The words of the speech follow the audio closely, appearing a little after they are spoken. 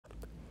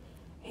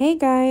Hey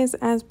guys,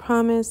 as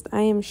promised,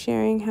 I am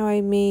sharing how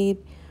I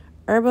made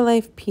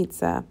Herbalife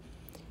pizza.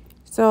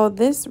 So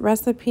this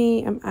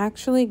recipe, I'm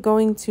actually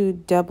going to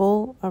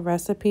double a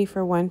recipe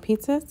for one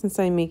pizza since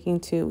I'm making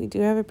two. We do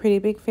have a pretty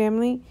big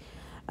family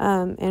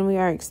and we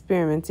are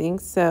experimenting.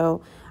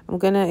 So I'm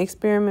going to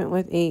experiment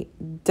with a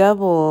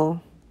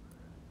double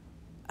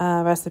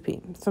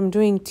recipe. So I'm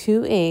doing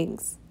 2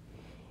 eggs.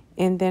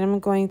 And then I'm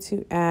going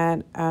to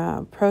add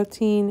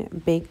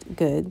protein baked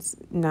goods,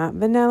 not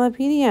vanilla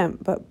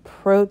PDM, but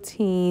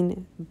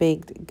protein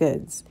baked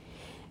goods.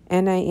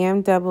 And I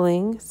am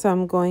doubling, so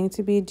I'm going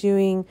to be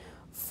doing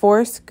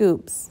 4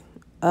 scoops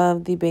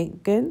of the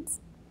baked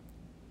goods.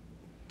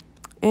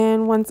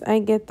 And once I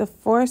get the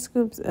 4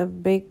 scoops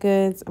of baked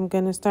goods, I'm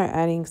going to start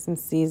adding some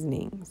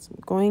seasonings.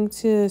 I'm going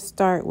to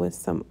start with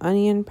some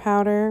onion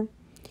powder.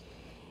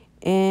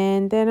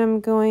 And then I'm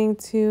going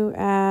to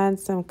add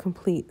some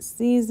complete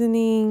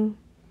seasoning.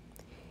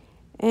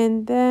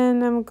 And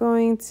then I'm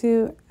going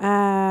to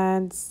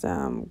add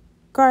some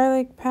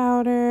garlic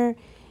powder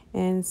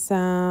and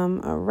some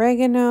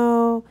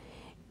oregano.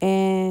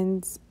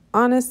 And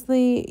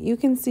honestly, you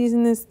can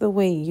season this the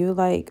way you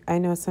like. I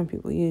know some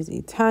people use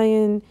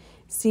Italian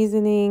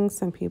seasoning.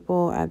 Some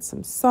people add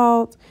some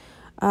salt.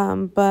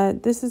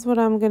 But this is what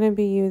I'm going to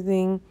be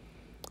using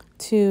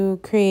to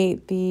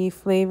create the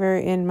flavor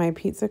in my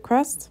pizza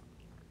crust.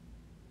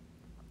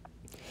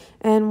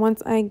 And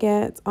once I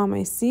get all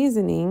my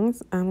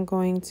seasonings, I'm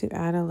going to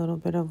add a little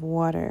bit of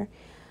water.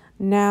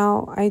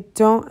 Now, I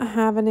don't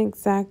have an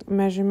exact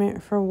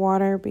measurement for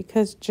water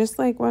because just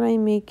like when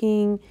I'm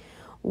making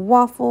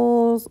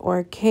waffles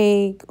or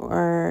cake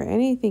or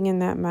anything in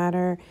that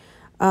matter,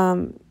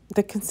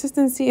 the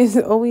consistency is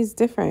always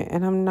different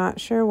and I'm not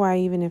sure why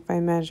even if I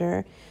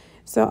measure.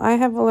 So I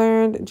have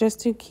learned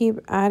just to keep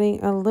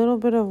adding a little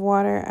bit of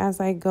water as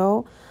I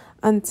go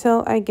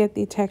until I get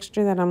the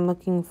texture that I'm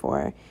looking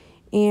for.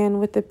 And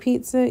with the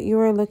pizza, you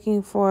are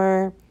looking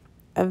for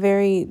a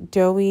very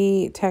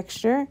doughy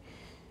texture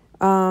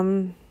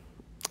that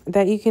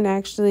you can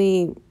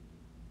actually,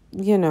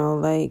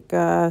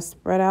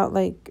 spread out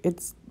like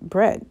it's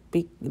bread,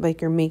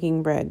 like you're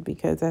making bread,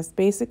 because that's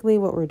basically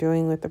what we're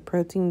doing with the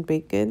protein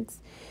baked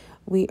goods.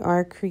 We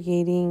are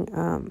creating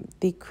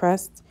the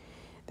crust.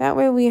 That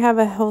way we have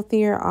a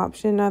healthier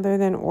option other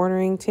than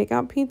ordering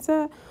takeout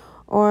pizza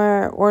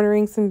or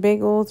ordering some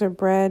bagels or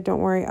bread.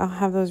 Don't worry, I'll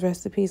have those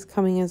recipes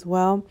coming as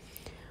well.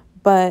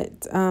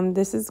 But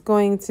this is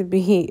going to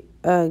be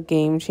a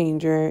game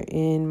changer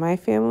in my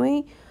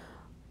family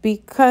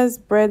because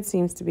bread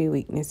seems to be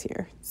weakness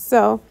here.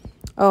 So,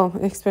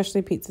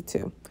 especially pizza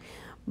too.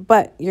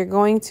 But you're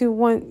going to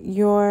want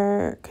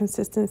your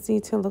consistency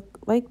to look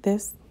like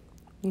this.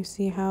 You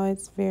see how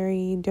it's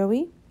very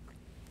doughy?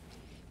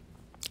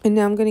 And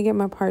now I'm going to get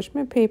my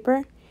parchment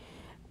paper.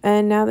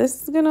 And now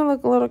this is going to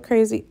look a little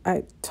crazy.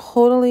 I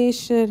totally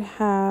should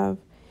have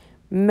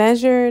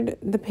measured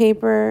the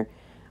paper,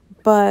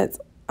 but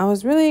I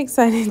was really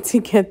excited to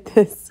get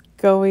this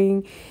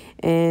going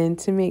and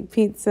to make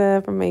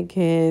pizza for my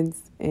kids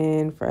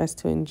and for us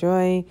to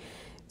enjoy.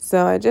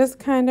 So I just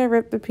kind of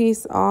ripped the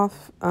piece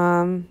off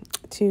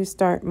to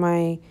start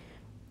my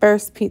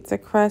first pizza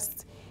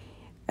crust.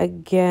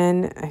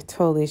 Again, I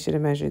totally should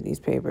have measured these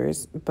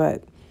papers,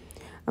 but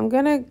I'm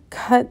going to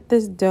cut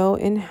this dough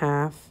in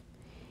half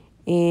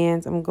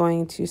and I'm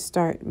going to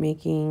start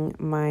making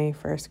my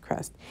first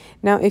crust.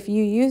 Now, if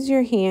you use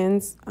your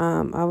hands,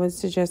 I would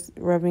suggest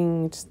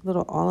rubbing just a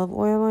little olive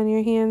oil on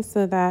your hands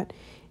so that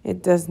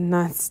it does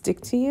not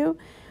stick to you.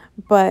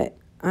 But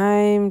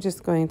I'm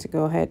just going to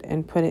go ahead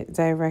and put it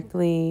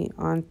directly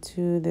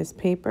onto this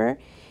paper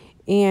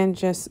and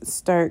just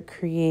start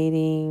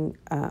creating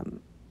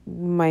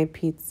my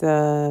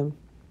pizza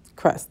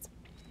crust.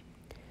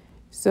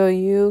 So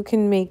you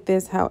can make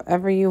this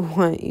however you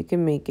want. You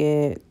can make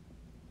it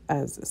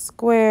as a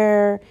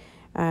square,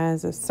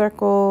 as a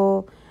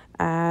circle,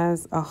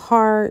 as a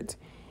heart,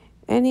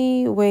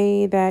 any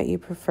way that you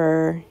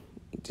prefer.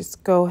 You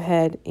just go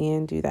ahead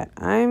and do that.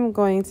 I'm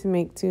going to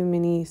make 2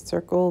 mini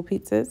circle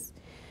pizzas.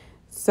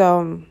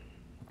 So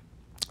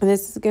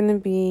this is going to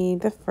be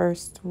the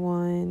first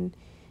one.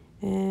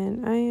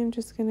 And I am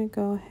just going to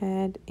go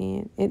ahead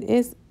and it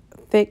is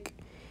thick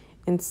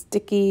and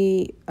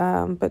sticky,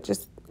 but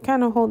just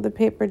kind of hold the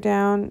paper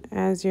down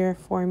as you're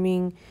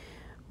forming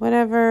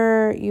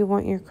whatever you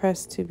want your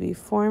crust to be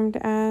formed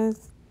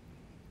as.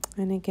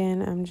 And again,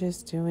 I'm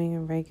just doing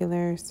a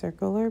regular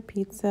circular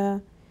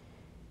pizza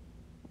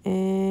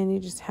and you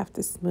just have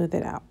to smooth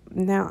it out.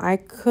 Now, I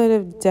could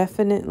have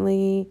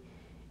definitely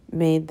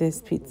made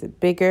this pizza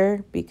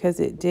bigger because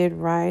it did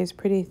rise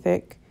pretty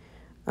thick.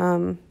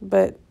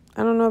 But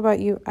I don't know about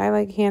you. I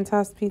like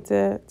hand-tossed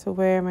pizza to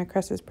where my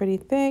crust is pretty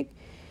thick.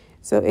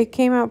 So it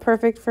came out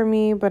perfect for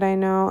me, but I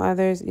know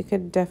others, you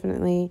could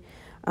definitely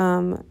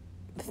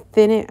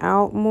thin it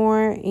out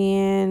more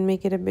and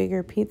make it a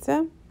bigger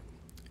pizza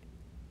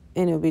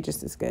and it'll be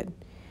just as good.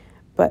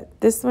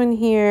 But this one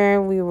here,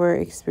 we were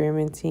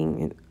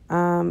experimenting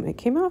and it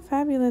came out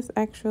fabulous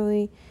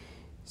actually.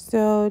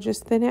 So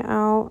just thin it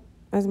out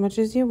as much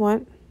as you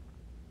want.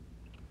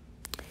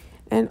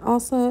 And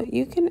also,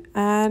 you can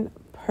add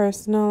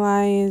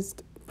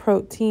personalized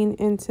protein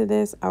into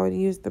this. I would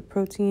use the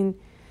protein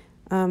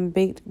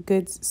baked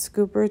goods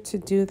scooper to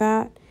do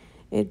that.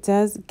 It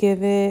does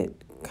give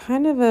it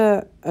kind of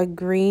a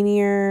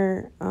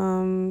grainier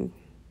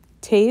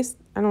taste.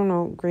 I don't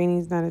know, grainy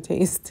is not a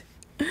taste.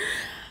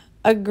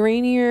 A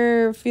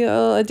grainier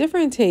feel, a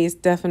different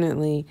taste,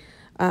 definitely.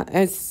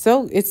 It's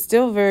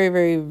still very,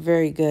 very,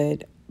 very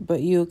good,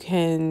 but you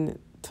can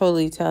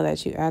totally tell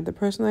that you add the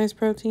personalized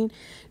protein.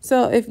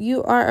 So if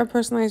you are a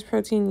personalized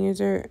protein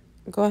user,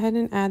 go ahead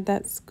and add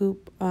that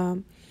scoop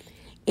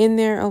in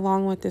there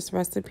along with this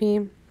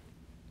recipe.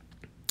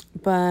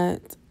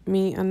 But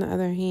me, on the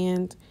other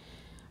hand,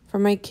 for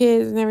my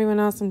kids and everyone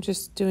else, I'm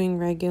just doing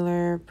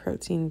regular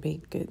protein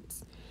baked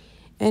goods.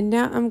 And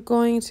now I'm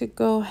going to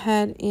go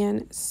ahead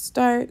and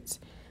start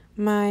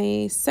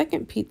my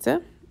second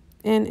pizza.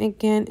 And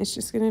again, it's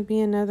just going to be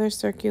another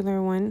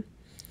circular one.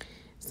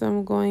 So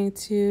I'm going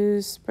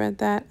to spread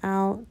that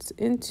out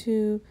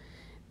into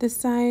the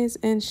size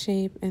and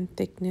shape and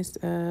thickness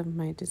of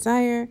my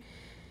desire.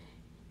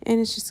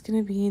 And it's just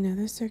going to be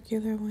another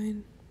circular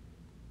one.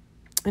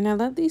 And I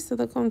love these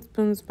silicone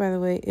spoons, by the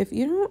way. If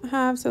you don't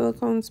have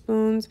silicone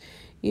spoons,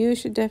 you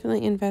should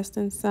definitely invest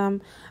in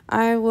some.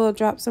 I will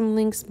drop some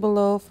links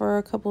below for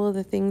a couple of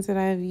the things that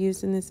I've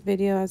used in this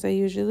video, as I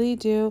usually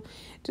do,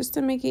 just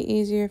to make it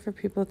easier for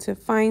people to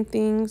find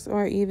things,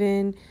 or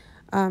even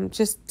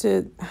just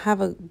to have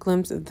a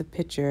glimpse of the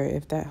picture,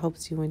 if that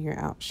helps you when you're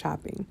out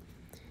shopping.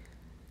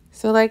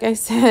 So like I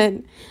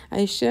said,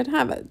 I should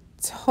have a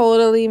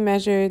totally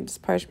measured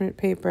parchment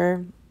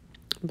paper,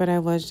 but I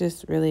was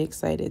just really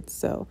excited.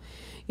 So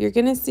you're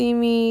going to see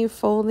me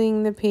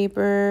folding the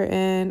paper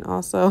and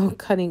also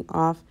cutting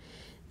off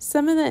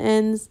some of the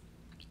ends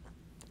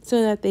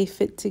so that they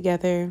fit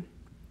together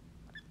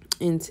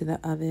into the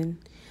oven.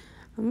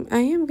 I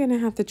am going to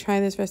have to try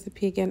this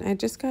recipe again. I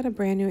just got a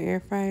brand new air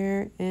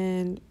fryer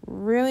and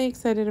really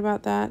excited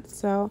about that.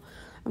 So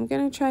I'm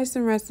going to try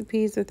some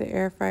recipes with the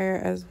air fryer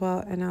as well,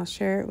 and I'll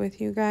share it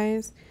with you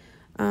guys.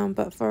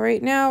 But for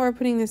right now, we're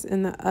putting this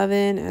in the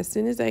oven. As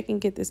soon as I can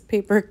get this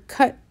paper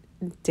cut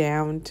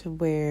down to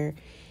where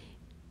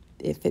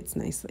it fits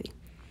nicely.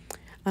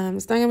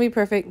 It's not going to be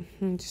perfect.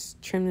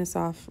 Just trim this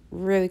off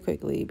really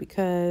quickly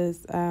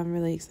because I'm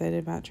really excited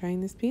about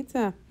trying this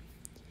pizza.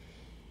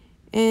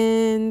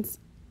 And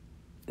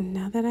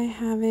now that I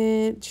have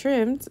it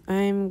trimmed,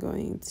 I'm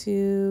going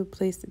to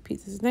place the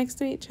pizzas next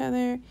to each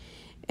other.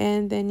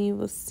 And then you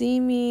will see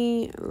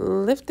me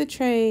lift the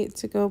tray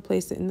to go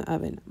place it in the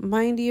oven.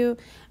 Mind you,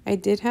 I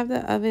did have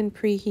the oven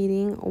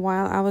preheating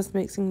while I was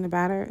mixing the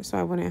batter, so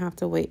I wouldn't have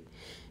to wait.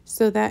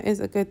 So that is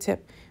a good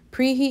tip.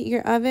 Preheat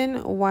your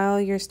oven while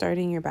you're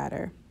starting your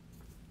batter.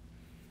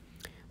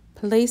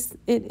 Place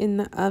it in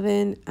the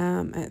oven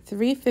at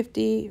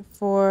 350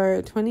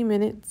 for 20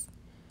 minutes.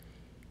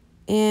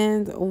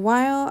 And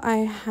while I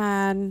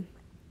had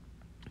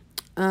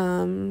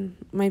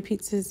my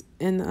pizzas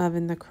in the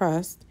oven, the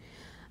crust,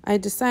 I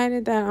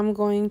decided that I'm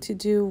going to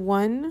do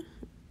one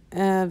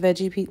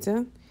veggie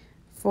pizza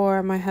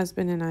for my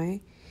husband and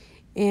I.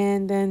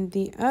 And then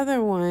the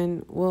other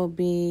one will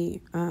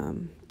be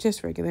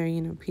just regular,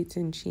 pizza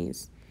and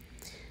cheese.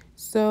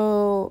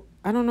 So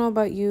I don't know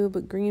about you,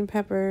 but green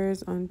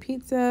peppers on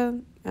pizza,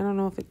 I don't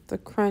know if it's the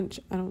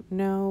crunch, I don't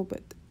know,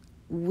 but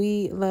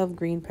we love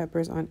green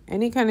peppers on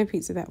any kind of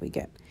pizza that we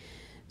get.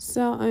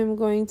 So I'm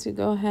going to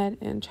go ahead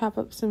and chop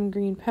up some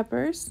green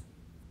peppers.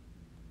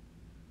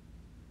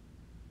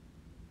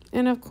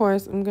 And of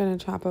course, I'm going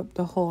to chop up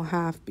the whole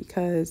half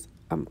because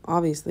I'm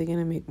obviously going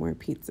to make more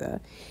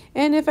pizza.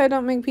 And if I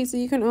don't make pizza,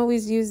 you can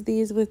always use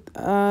these with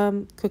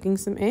cooking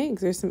some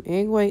eggs or some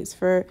egg whites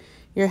for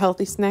your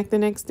healthy snack the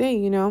next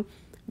day,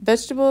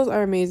 Vegetables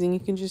are amazing. You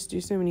can just do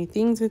so many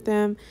things with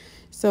them.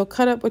 So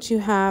cut up what you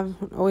have.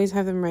 Always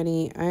have them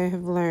ready. I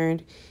have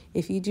learned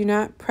if you do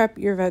not prep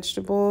your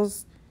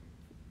vegetables,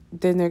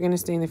 then they're going to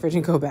stay in the fridge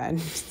and go bad.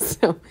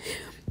 So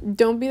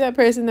don't be that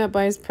person that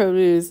buys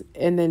produce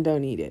and then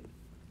don't eat it.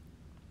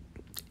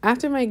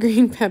 After my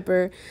green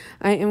pepper,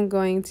 I am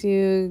going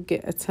to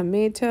get a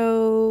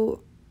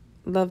tomato.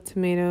 Love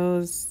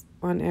tomatoes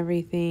on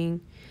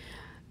everything.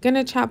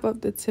 Gonna chop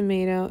up the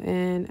tomato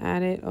and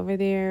add it over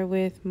there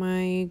with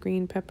my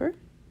green pepper.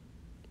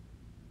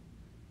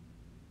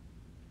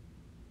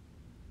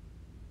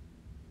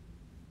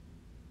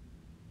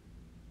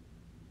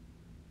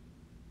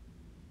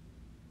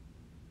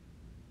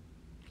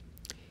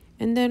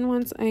 And then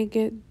once I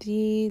get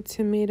the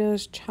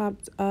tomatoes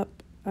chopped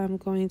up, I'm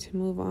going to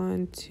move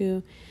on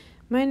to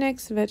my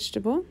next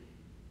vegetable.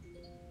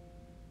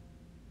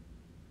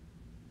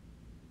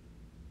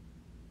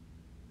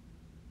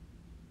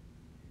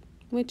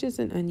 Which is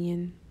an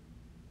onion.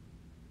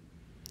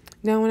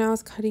 Now, when I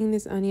was cutting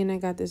this onion, I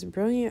got this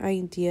brilliant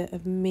idea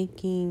of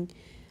making,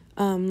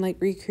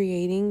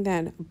 recreating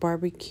that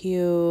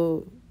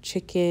barbecue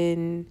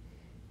chicken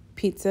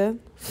pizza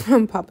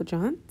from Papa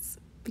John's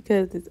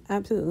because it's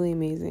absolutely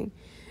amazing.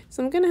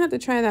 So I'm going to have to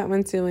try that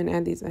one too and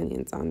add these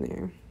onions on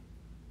there.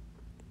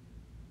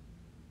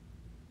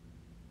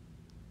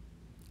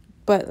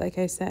 But like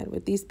I said,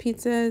 with these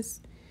pizzas,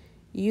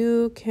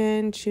 you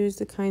can choose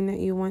the kind that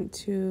you want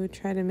to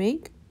try to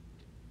make.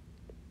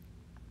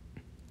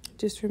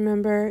 Just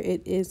remember,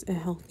 it is a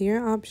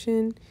healthier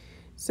option,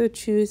 so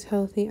choose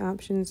healthy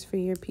options for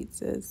your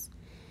pizzas.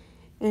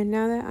 And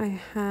now that I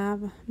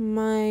have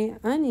my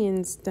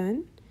onions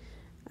done,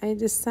 I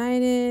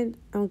decided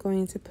I'm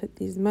going to put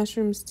these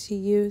mushrooms to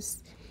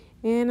use,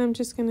 and I'm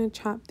just going to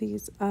chop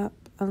these up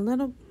a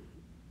little,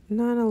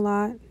 not a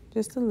lot,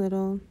 just a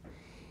little,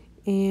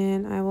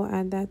 and I will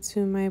add that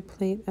to my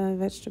plate of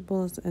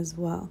vegetables as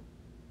well.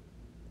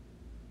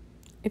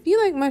 If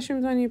you like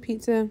mushrooms on your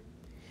pizza,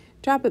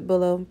 drop it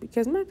below,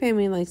 because my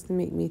family likes to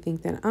make me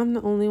think that I'm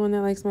the only one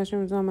that likes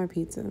mushrooms on my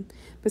pizza.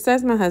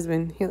 Besides my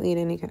husband, he'll eat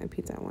any kind of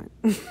pizza I want.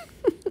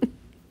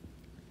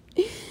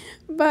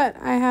 But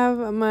I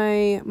have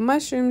my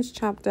mushrooms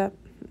chopped up.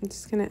 I'm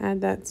just going to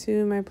add that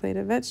to my plate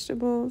of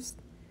vegetables.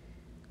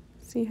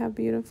 See how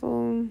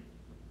beautiful?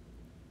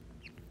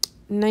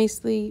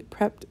 Nicely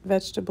prepped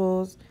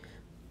vegetables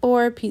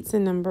for pizza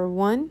number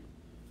 1.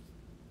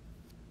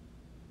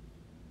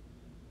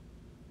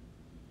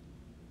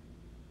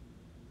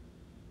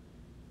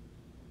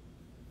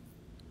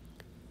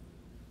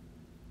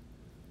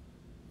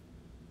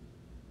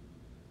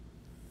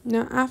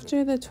 Now,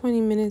 after the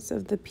 20 minutes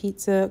of the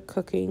pizza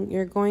cooking,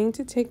 you're going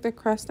to take the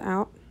crust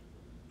out.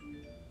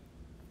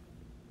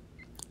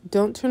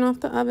 Don't turn off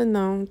the oven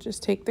though,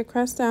 just take the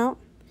crust out.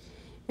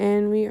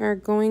 And we are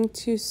going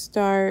to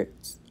start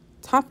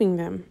topping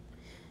them.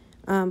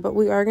 But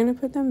we are going to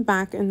put them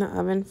back in the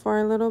oven for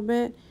a little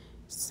bit.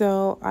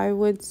 So I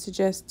would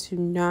suggest to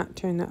not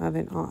turn the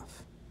oven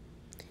off.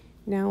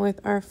 Now with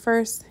our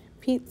first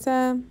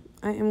pizza,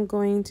 I am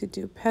going to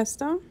do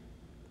pesto.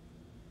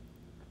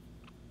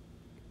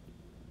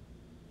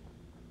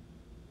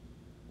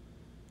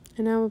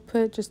 And I will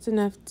put just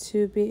enough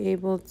to be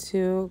able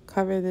to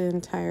cover the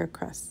entire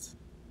crust.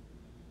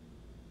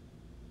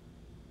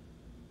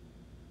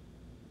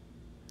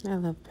 I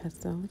love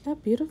pesto. Look how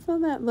beautiful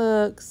that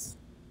looks.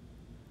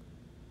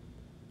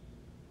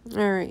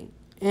 All right.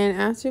 And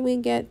after we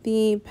get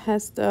the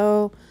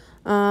pesto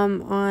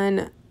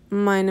on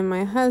mine and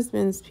my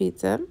husband's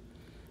pizza,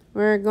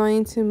 we're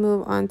going to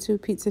move on to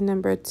pizza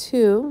number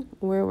 2,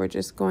 where we're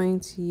just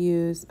going to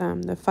use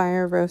the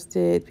fire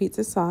roasted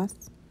pizza sauce.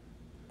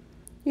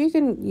 You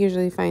can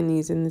usually find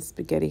these in the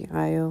spaghetti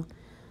aisle,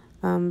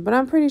 but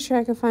I'm pretty sure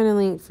I can find a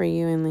link for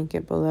you and link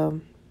it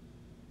below.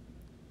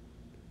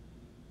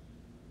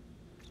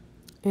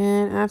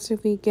 And after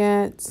we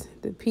get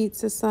the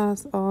pizza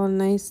sauce all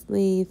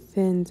nicely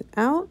thinned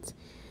out,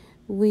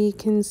 we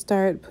can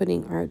start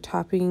putting our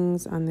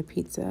toppings on the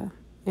pizza.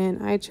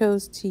 And I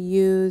chose to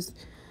use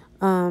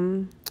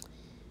the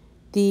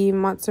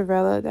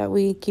mozzarella that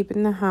we keep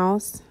in the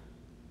house.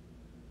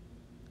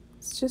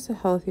 It's just a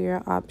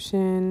healthier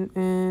option,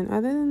 and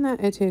other than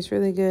that, it tastes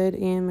really good,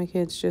 and my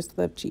kids just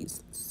love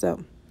cheese.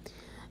 So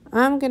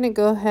I'm gonna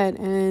go ahead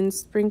and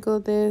sprinkle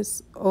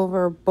this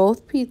over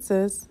both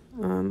pizzas,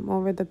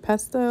 over the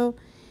pesto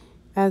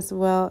as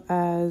well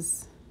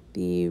as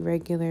the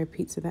regular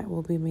pizza that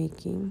we'll be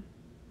making.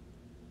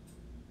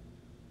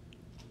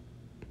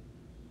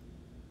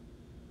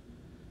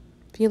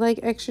 If you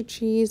like extra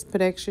cheese,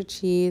 put extra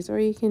cheese, or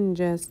you can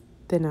just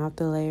thin out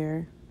the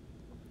layer.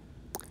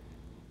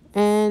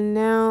 And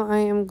now I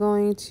am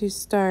going to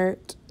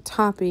start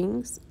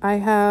toppings. I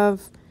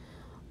have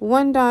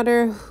one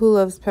daughter who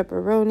loves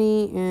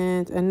pepperoni,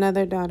 and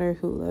another daughter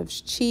who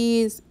loves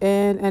cheese,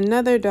 and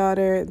another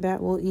daughter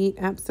that will eat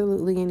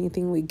absolutely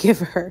anything we give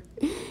her.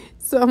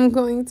 So I'm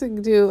going to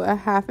do a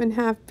half and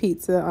half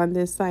pizza on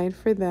this side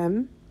for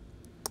them.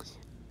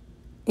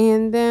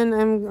 And then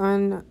I'm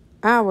going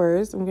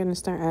to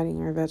start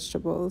adding our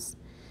vegetables.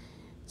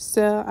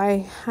 So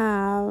I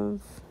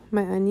have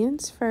my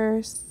onions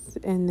first,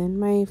 and then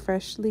my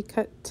freshly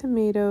cut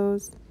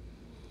tomatoes.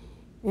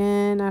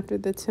 And after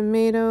the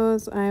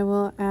tomatoes, I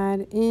will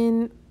add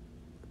in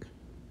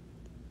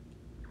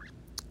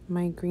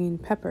my green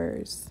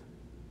peppers.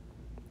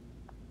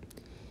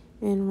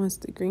 And once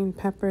the green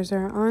peppers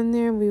are on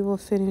there, we will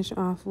finish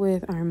off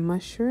with our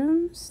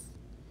mushrooms.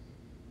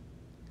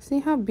 See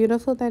how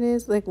beautiful that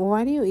is? Like,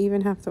 why do you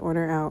even have to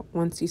order out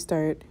once you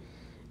start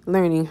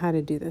learning how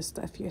to do this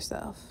stuff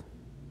yourself?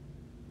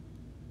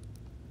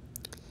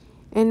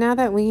 And now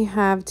that we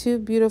have 2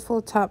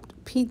 beautiful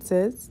topped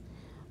pizzas,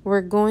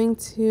 we're going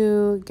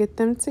to get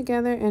them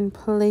together and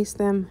place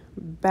them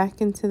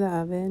back into the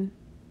oven.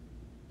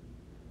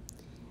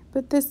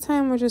 But this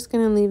time we're just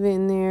going to leave it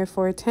in there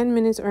for 10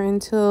 minutes or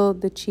until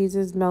the cheese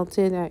is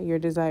melted at your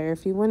desire.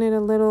 If you want it a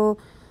little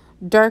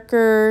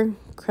darker,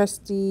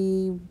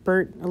 crusty,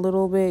 burnt a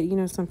little bit, you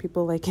know, some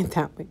people like it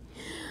that way,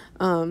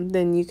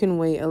 then you can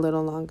wait a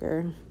little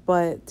longer.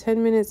 But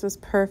 10 minutes was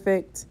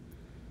perfect.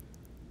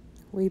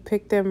 We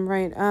picked them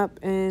right up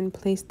and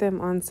placed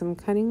them on some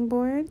cutting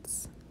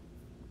boards.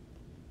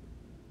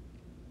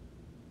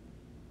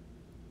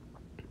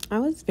 I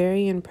was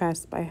very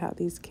impressed by how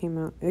these came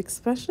out,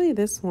 especially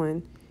this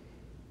one.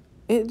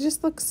 It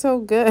just looks so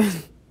good.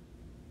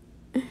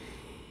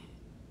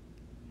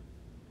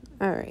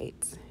 All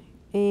right.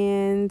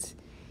 And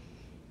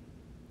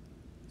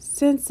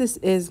since this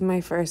is my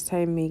first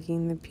time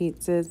making the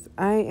pizzas,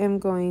 I am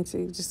going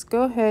to just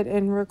go ahead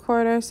and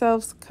record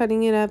ourselves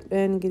cutting it up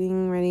and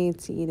getting ready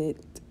to eat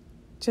it,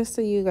 just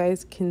so you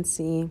guys can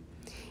see.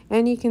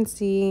 And you can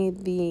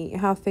see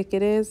how thick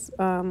it is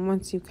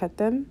once you cut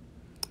them.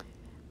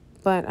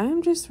 But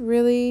I'm just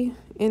really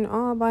in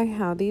awe by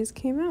how these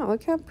came out.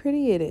 Look how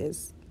pretty it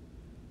is.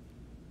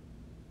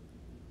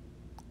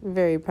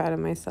 Very proud of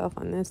myself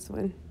on this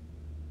one.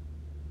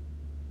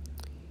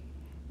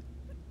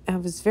 I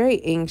was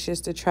very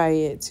anxious to try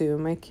it too.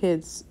 My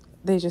kids,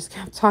 they just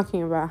kept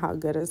talking about how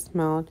good it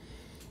smelled.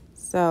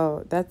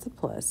 So that's a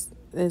plus,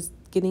 is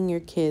getting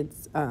your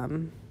kids,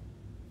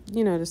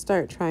 to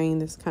start trying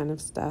this kind of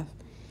stuff.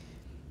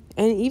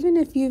 And even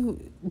if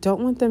you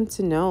don't want them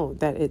to know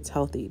that it's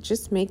healthy,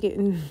 just make it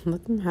and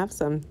let them have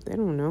some. They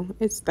don't know.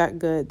 It's that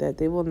good that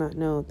they will not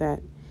know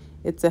that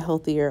it's a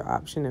healthier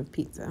option of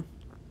pizza.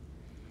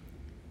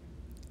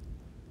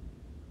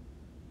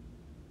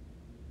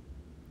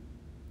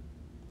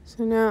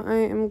 So now I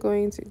am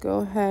going to go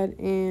ahead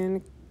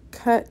and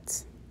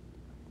cut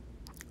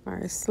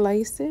our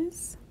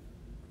slices.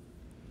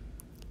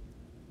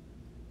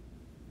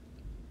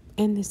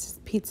 And this is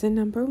pizza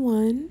number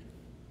 1.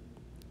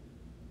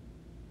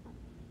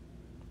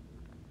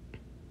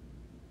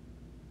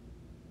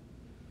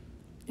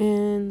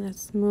 And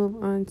let's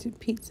move on to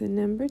pizza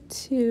number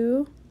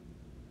 2.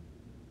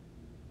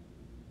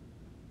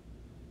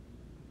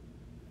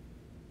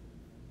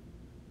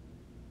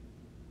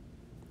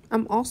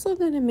 I'm also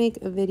going to make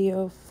a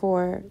video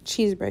for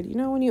cheese bread. You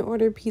know, when you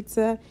order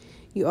pizza,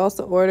 you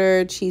also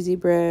order cheesy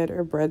bread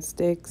or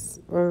breadsticks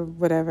or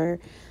whatever.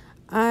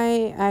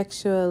 I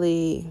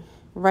actually,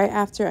 right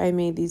after I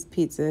made these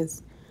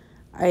pizzas,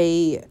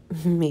 I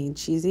made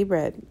cheesy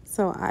bread.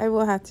 So I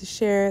will have to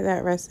share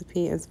that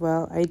recipe as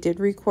well. I did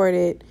record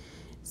it,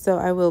 so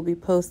I will be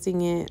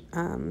posting it.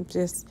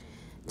 Just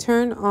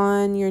turn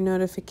on your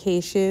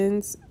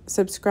notifications,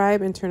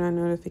 subscribe and turn on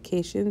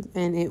notifications,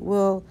 and it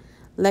will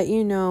let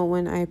you know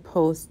when I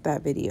post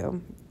that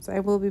video. So I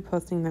will be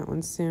posting that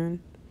one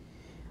soon.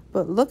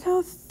 But look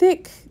how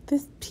thick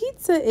this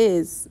pizza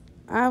is.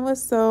 I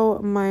was so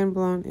mind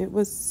blown. It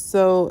was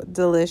so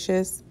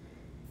delicious.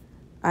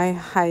 I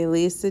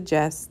highly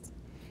suggest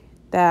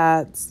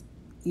that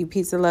you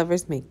pizza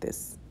lovers make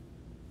this.